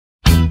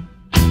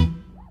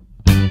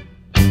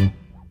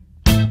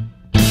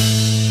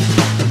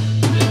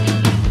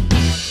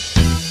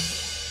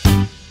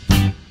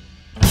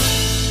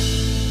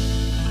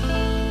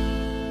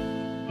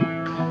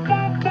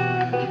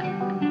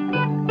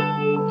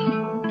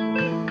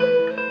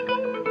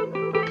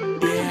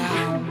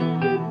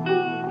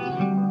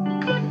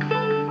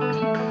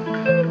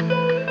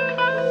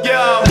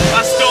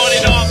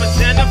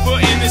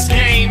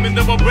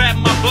even though I rap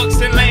my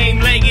books and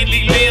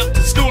lame-leggedly live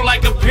to school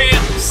like a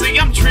pimp. See,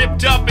 I'm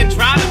tripped up and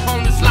tried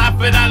upon this life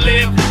that I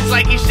live. It's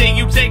like each day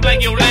you take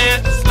like your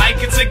last, just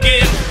like it's a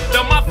gift.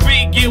 Though my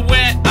feet get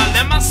wet, I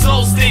let my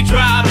soul stay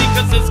dry,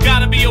 because there's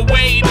gotta be a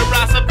way to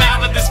rise up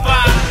out of this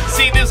fire.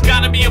 See, there's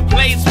gotta be a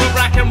place where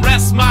I can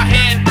rest my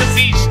head, cause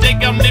each day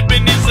I'm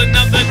living is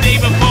another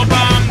day before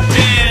I'm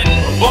dead.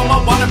 Before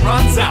my wallet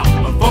runs out,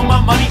 before my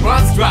money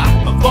runs dry,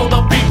 before the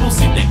people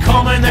see they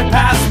come and they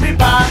pass me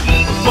by.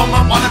 Before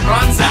my wallet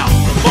runs out,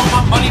 before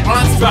my money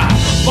runs dry,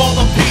 before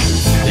the people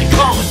see they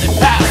come and they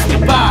pass me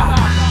by.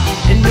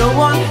 And no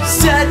one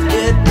said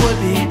it would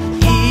be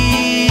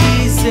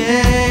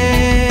easy.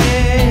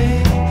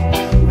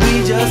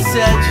 We just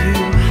said you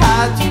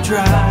had to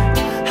try,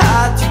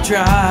 had to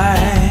try.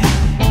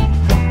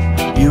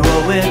 You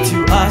owe it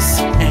to us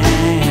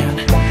and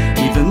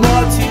even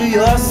more to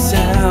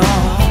yourself.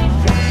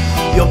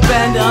 You'll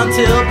bend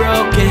until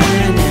broken,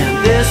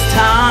 and this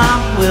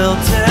time will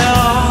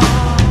tell.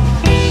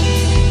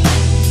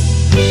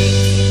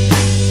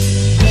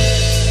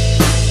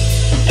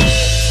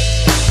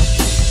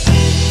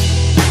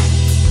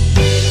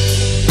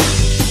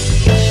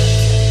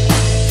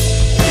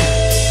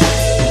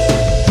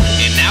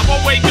 And now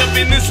I wake up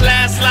in this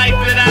last life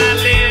that I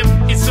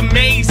live. It's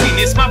amazing,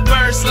 it's my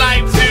first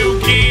life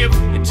to give.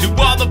 And to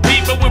all the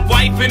people with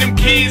wife and them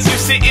kids, you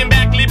sitting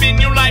back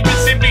living your life,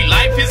 it's simply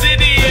life as it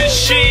is.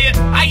 Shit,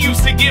 I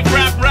used to give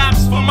rap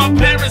raps for my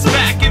parents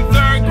back in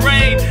 3rd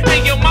grade.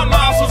 Hey yo, my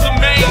mom was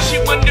amazed, she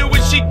wondered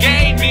what she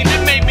gave me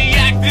that made me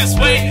act this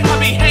way. I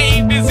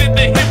behave as if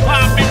the hip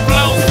hop it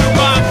flows through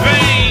my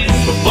veins.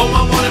 Before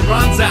my wallet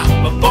runs out,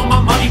 before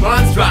my money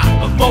runs dry,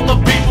 before the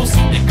people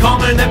see they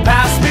come and they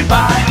pass me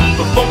by.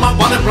 Before my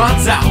wallet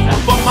runs out,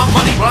 before my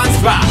money runs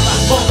dry,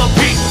 before the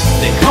people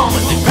they come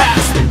and they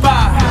pass me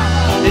by.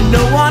 And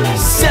no one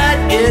said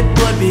it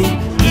would be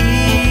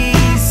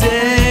easy.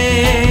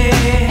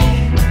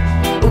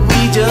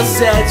 We just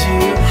said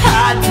you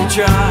had to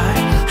try,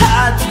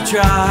 had to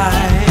try.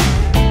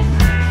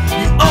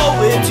 You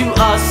owe it to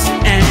us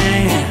and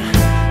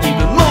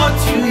even more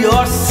to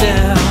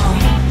yourself.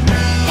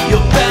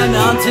 You'll bend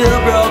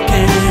until broken.